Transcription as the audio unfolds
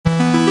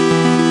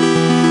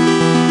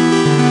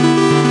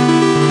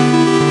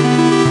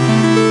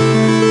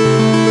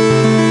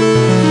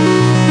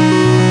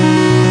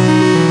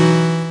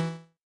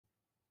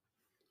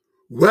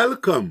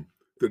Welcome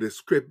to the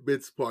Script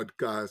Bits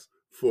podcast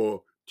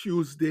for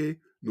Tuesday,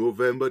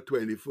 November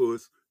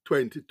 21st,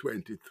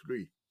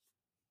 2023.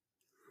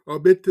 Our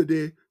bit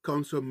today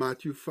comes from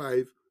Matthew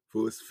 5,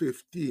 verse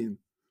 15,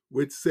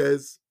 which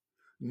says,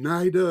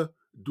 "Neither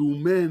do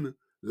men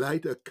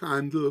light a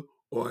candle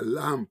or a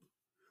lamp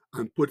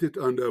and put it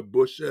under a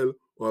bushel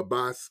or a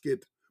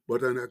basket,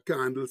 but on a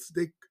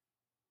candlestick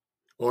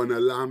or on a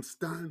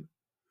lampstand,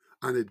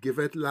 and it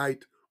giveth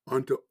light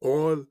unto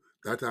all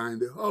that are in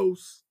the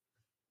house."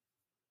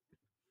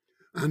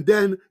 And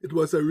then it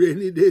was a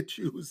rainy day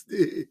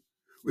Tuesday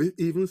with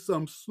even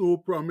some snow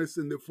promise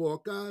in the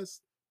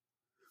forecast.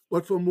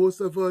 But for most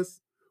of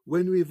us,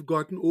 when we've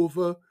gotten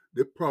over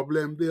the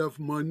problem day of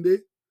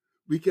Monday,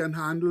 we can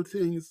handle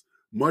things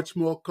much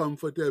more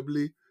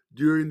comfortably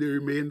during the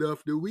remainder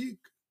of the week.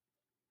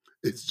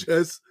 It's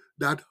just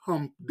that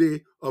hump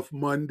day of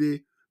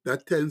Monday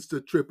that tends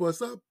to trip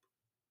us up.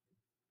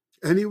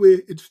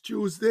 Anyway, it's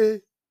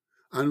Tuesday,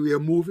 and we are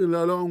moving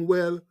along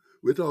well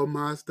with our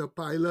master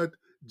pilot,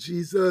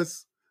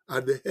 Jesus,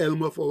 at the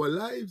helm of our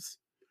lives.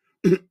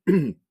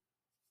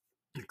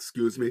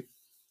 Excuse me.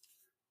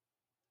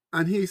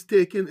 And he's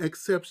taking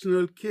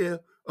exceptional care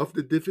of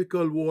the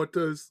difficult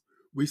waters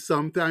we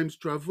sometimes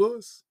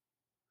traverse.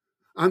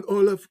 And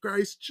all of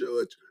Christ's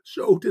church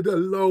shouted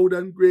aloud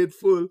and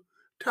grateful,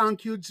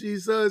 "Thank you,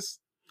 Jesus,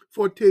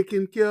 for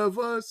taking care of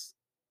us.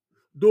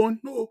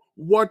 Don't know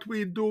what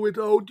we do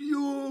without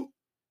you."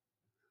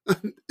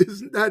 And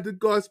isn't that the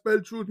gospel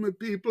truth, my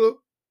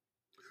people?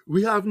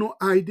 We have no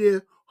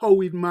idea how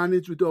we'd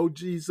manage without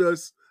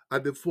Jesus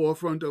at the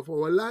forefront of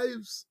our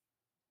lives.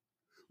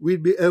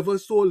 We'd be ever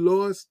so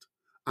lost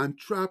and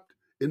trapped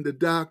in the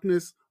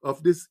darkness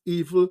of this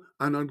evil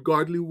and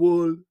ungodly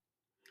world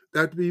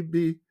that we'd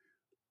be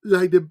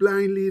like the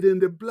blind leading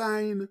the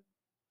blind,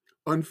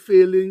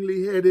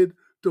 unfailingly headed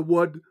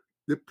toward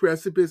the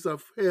precipice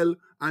of hell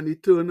and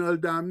eternal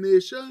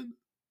damnation.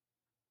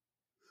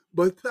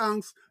 But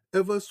thanks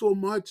ever so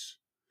much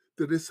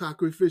to the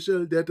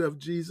sacrificial death of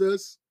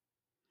Jesus,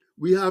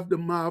 we have the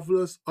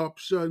marvelous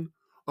option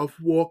of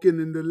walking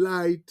in the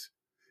light,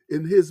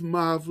 in his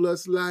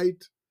marvelous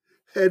light,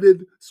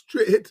 headed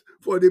straight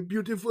for the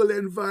beautiful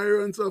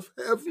environs of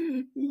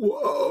heaven.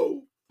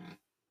 Whoa!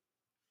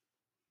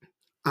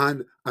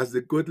 And as the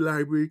good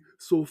library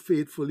so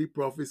faithfully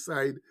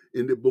prophesied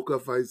in the book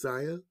of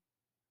Isaiah,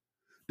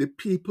 the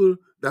people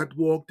that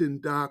walked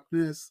in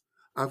darkness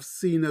have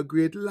seen a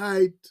great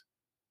light.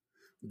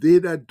 They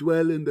that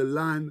dwell in the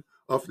land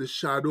of the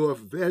shadow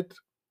of death,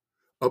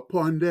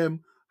 upon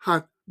them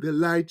hath the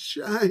light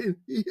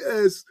shine.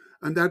 Yes,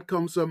 and that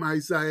comes from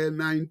Isaiah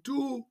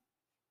 9:2.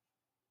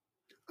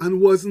 And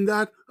wasn't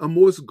that a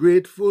most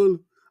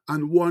grateful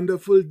and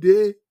wonderful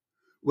day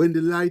when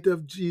the light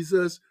of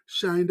Jesus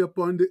shined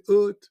upon the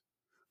earth,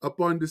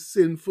 upon the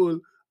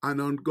sinful and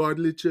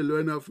ungodly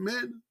children of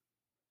men?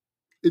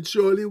 It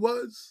surely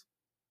was.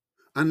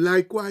 And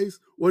likewise,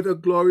 what a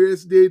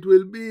glorious day it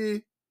will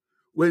be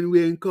when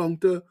we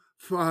encounter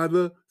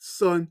Father,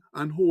 Son,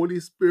 and Holy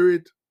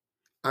Spirit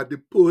at the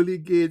pearly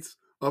gates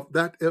of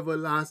that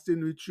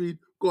everlasting retreat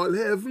called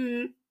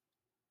heaven.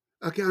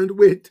 I can't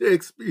wait to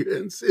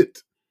experience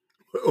it.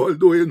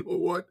 Although, you know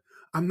what?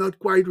 I'm not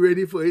quite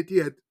ready for it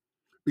yet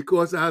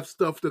because I have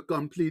stuff to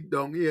complete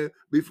down here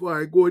before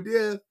I go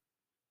there.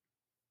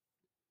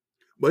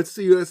 But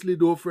seriously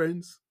though,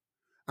 friends,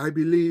 I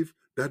believe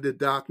that the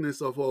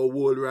darkness of our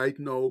world right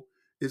now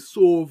is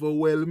so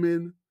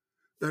overwhelming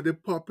that the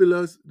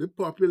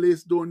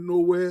populace don't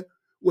know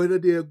whether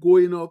they are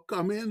going or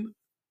coming.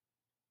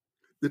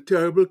 The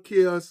terrible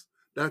chaos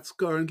that's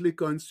currently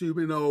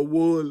consuming our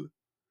world,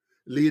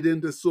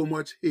 leading to so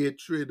much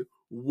hatred,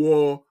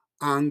 war,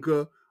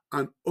 anger,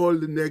 and all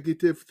the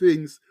negative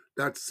things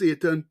that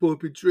Satan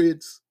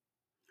perpetrates,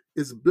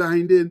 is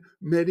blinding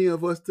many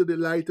of us to the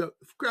light of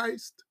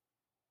Christ.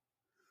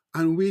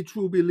 And we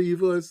true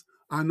believers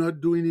are not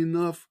doing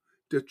enough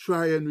to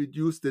try and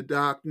reduce the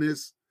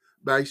darkness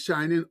by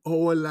shining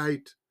our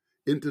light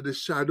into the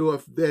shadow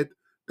of death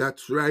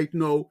that's right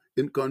now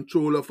in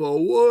control of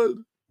our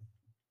world.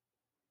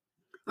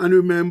 And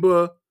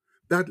remember,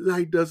 that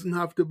light doesn't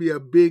have to be a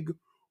big,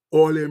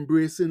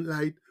 all-embracing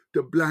light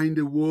to blind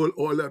the world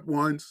all at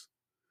once.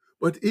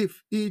 But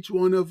if each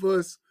one of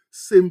us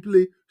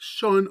simply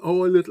shone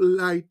our little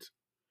light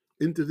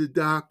into the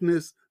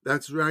darkness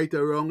that's right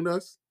around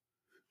us,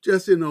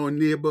 just in our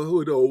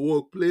neighborhood or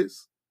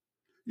workplace,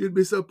 you'd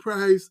be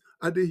surprised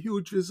at the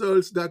huge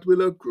results that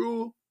will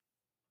accrue.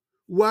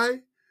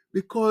 Why?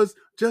 Because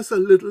just a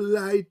little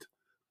light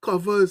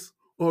covers,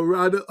 or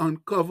rather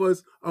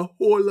uncovers, a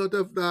whole lot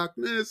of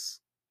darkness.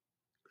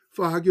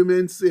 For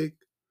argument's sake,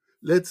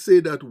 let's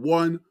say that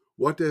one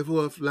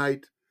whatever of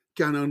light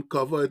can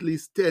uncover at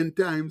least 10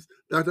 times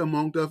that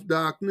amount of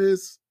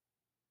darkness.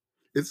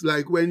 It's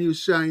like when you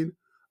shine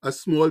a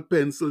small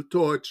pencil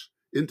torch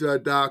into a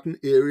darkened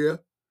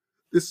area,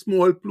 the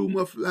small plume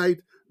of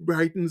light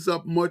brightens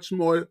up much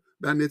more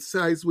than its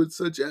size would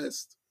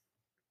suggest.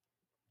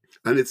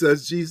 And it's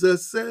as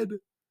Jesus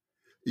said,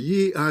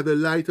 "Ye are the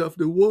light of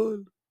the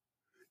world.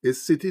 A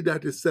city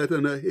that is set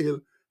on a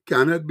hill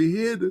cannot be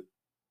hid.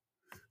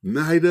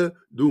 Neither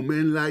do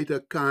men light a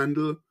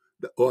candle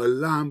or a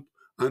lamp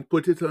and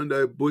put it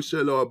under a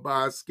bushel or a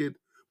basket,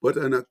 but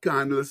on a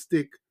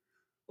candlestick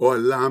or a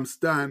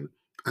lampstand,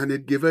 and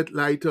it giveth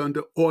light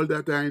unto all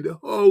that are in the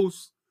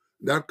house.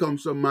 That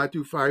comes from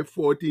Matthew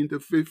 5:14 to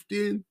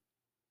 15.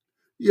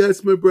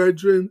 Yes, my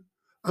brethren,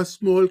 a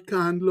small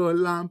candle or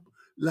lamp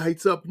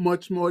lights up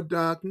much more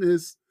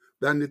darkness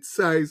than its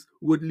size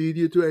would lead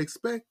you to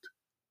expect.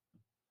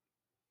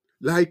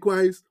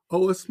 Likewise,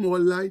 our small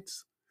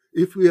lights,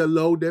 if we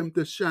allow them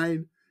to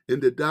shine in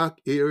the dark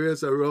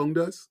areas around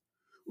us,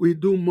 we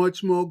do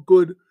much more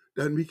good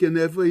than we can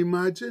ever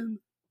imagine.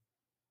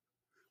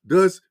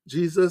 Thus,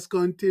 Jesus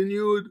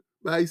continued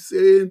by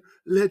saying,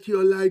 "Let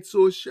your light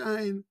so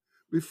shine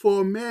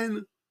before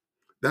men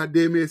that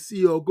they may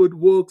see your good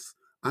works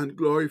and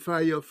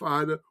glorify your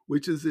Father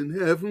which is in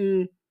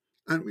heaven."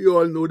 And we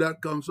all know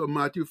that comes from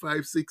Matthew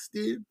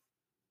 5:16.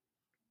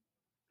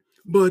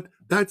 But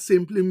that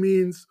simply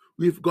means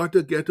we've got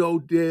to get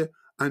out there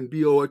and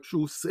be our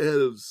true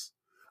selves,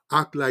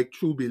 act like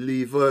true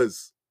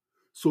believers,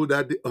 so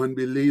that the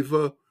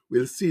unbeliever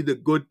will see the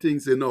good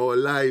things in our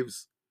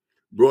lives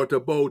brought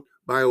about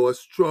by our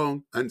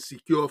strong and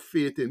secure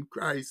faith in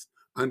Christ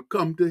and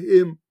come to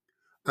Him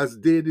as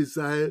they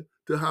desire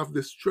to have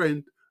the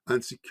strength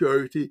and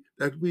security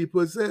that we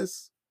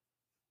possess.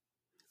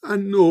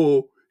 And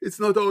no, it's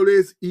not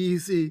always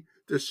easy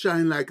to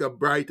shine like a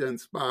bright and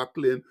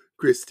sparkling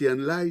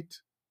Christian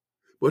light.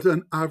 But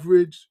on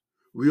average,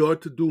 we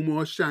ought to do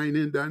more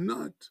shining than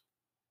not.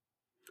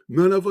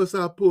 None of us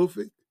are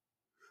perfect,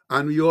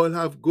 and we all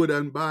have good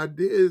and bad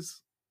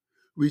days.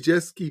 We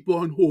just keep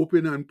on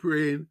hoping and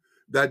praying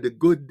that the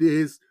good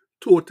days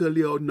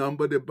totally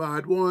outnumber the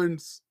bad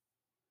ones,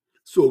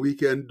 so we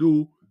can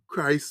do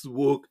Christ's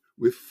work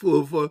with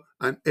fervor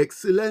and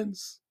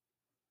excellence.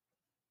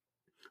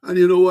 And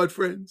you know what,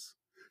 friends?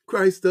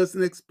 Christ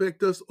doesn't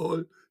expect us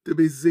all to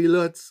be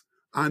zealots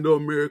and or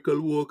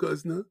miracle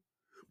workers, no?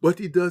 But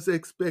He does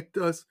expect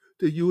us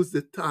to use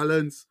the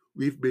talents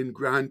we've been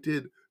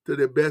granted to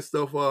the best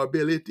of our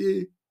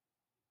ability.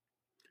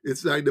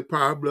 It's like the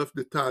parable of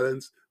the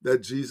talents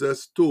that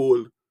Jesus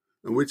told,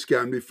 and which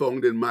can be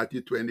found in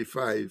Matthew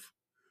 25,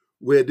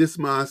 where this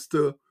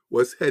master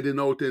was heading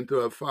out into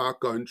a far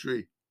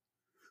country.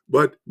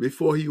 But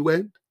before he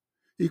went,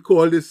 he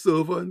called his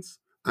servants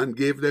and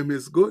gave them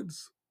his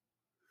goods.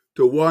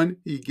 To one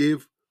he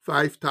gave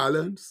 5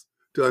 talents,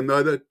 to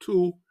another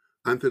 2,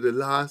 and to the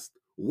last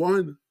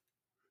 1.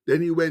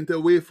 Then he went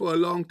away for a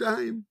long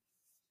time.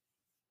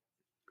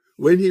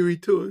 When he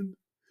returned,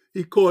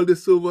 he called the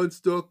servants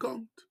to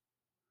account.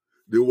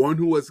 The one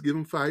who was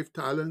given 5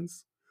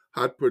 talents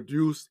had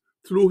produced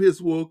through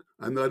his work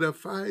another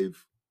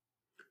 5.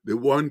 The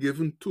one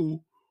given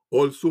 2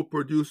 also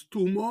produced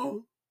 2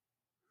 more.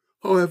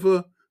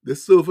 However, the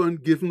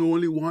servant given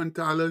only 1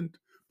 talent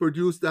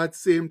produced that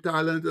same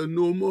talent and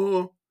no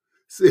more,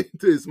 saying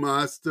to his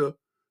master,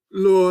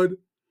 "Lord,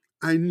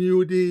 I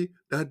knew thee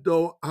that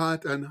thou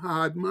art an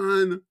hard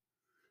man,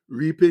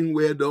 reaping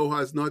where thou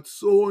hast not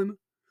sown,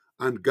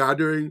 and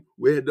gathering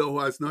where thou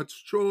hast not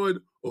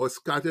strawed or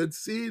scattered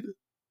seed.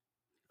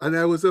 And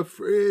I was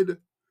afraid,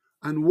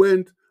 and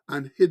went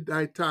and hid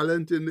thy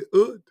talent in the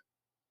earth.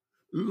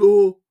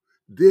 Lo,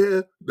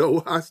 there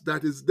thou hast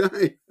that is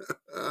thine."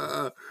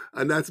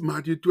 And that's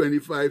Matthew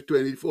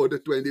 25:24 to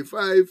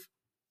 25.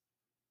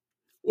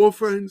 Oh,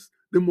 friends,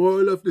 the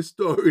moral of the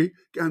story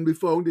can be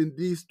found in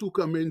these 2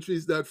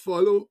 commentaries that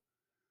follow.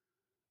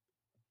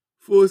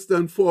 First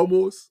and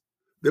foremost,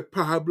 the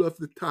parable of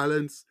the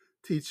talents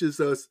teaches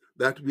us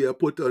that we are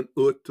put on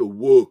earth to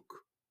work.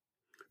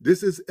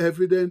 This is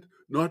evident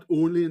not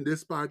only in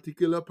this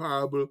particular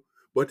parable,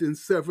 but in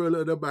several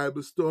other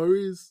Bible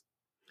stories.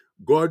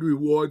 God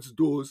rewards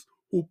those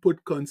who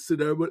put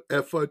considerable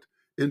effort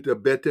into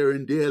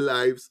bettering their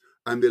lives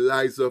and the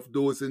lives of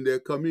those in their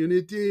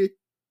community.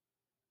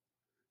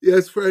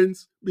 Yes,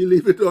 friends,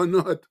 believe it or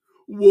not,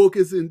 work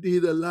is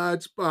indeed a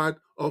large part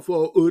of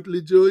our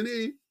earthly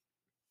journey.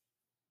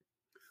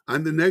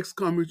 And the next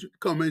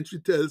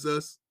commentary tells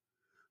us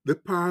the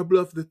parable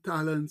of the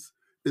talents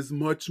is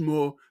much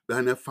more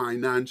than a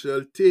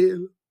financial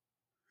tale.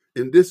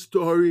 In this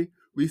story,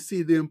 we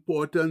see the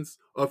importance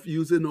of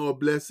using our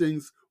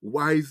blessings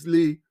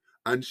wisely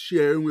and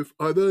sharing with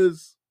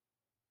others.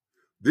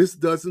 This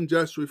doesn't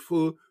just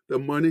refer to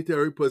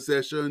monetary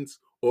possessions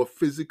or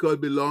physical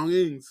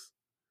belongings,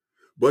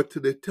 but to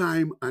the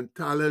time and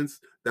talents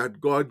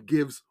that God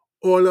gives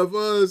all of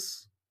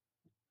us.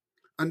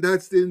 And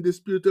that's the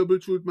indisputable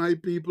truth, my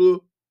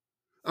people.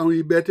 And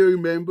we better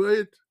remember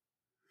it,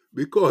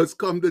 because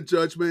come the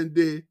judgment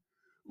day,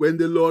 when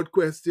the Lord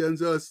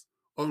questions us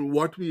on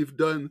what we've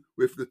done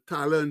with the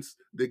talents,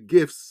 the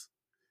gifts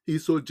He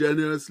so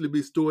generously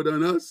bestowed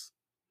on us,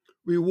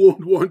 we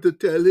won't want to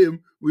tell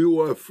Him we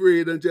were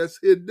afraid and just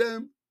hid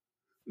them.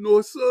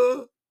 No,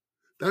 sir.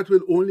 That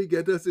will only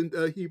get us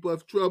into a heap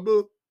of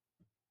trouble.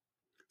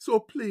 So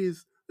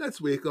please,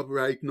 let's wake up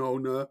right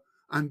now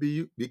and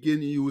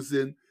begin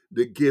using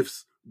the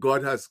gifts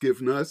God has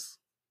given us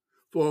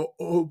for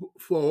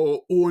our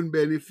own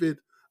benefit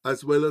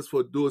as well as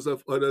for those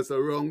of others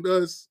around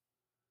us.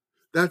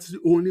 That's the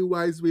only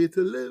wise way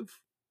to live.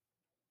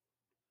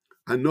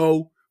 And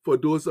now, for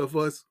those of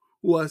us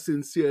who are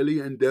sincerely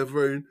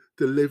endeavoring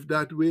to live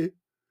that way,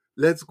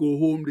 let's go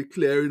home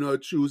declaring or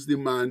choose the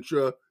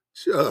mantra.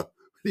 Sure,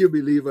 you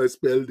believe I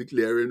spelled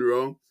declaring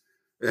wrong?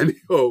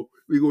 Anyhow,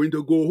 we're going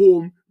to go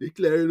home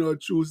declaring or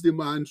choose the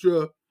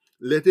mantra,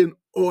 letting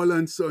all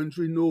and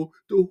sundry know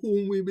to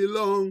whom we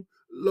belong,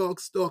 lock,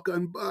 stock,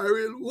 and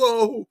barrel.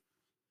 Whoa!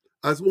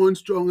 As one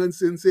strong and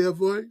sincere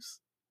voice.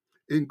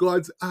 In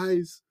God's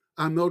eyes,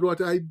 I'm not what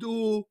I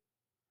do.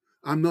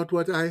 I'm not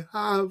what I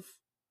have.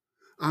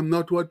 I'm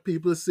not what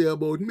people say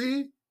about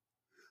me.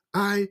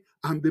 I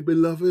am the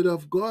beloved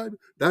of God.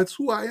 That's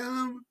who I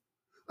am.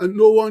 And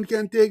no one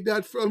can take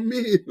that from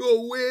me.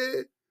 No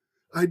way.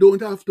 I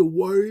don't have to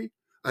worry.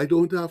 I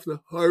don't have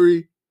to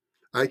hurry.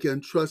 I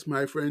can trust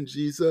my friend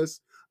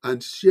Jesus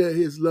and share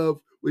his love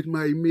with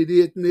my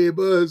immediate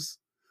neighbors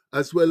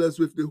as well as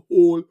with the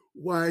whole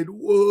wide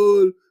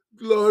world.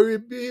 Glory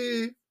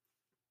be.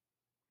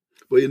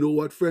 But you know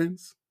what,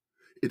 friends?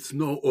 It's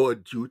now our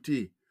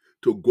duty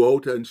to go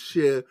out and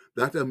share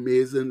that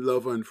amazing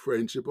love and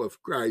friendship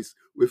of Christ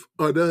with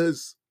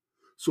others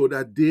so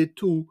that they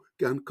too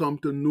can come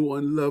to know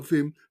and love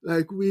him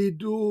like we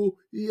do.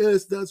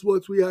 Yes, that's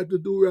what we have to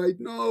do right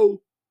now.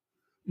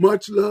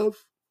 Much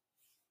love.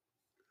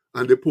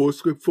 And the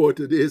postscript for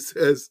today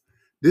says,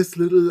 this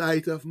little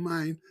light of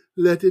mine,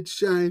 let it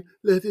shine,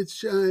 let it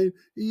shine.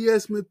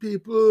 Yes, my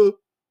people,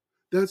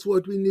 that's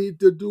what we need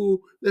to do.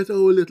 Let our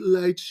little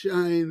light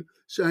shine,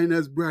 shine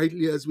as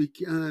brightly as we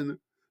can.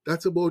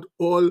 That's about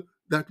all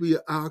that we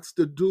are asked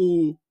to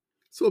do.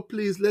 So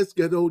please, let's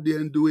get out there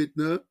and do it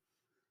now,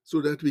 so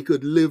that we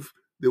could live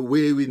the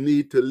way we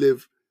need to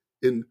live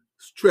in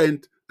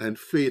strength and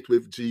faith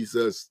with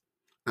Jesus.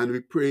 And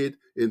we prayed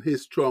in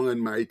his strong and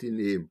mighty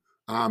name.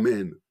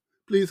 Amen.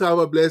 Please have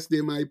a blessed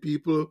day, my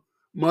people.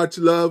 Much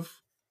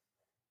love.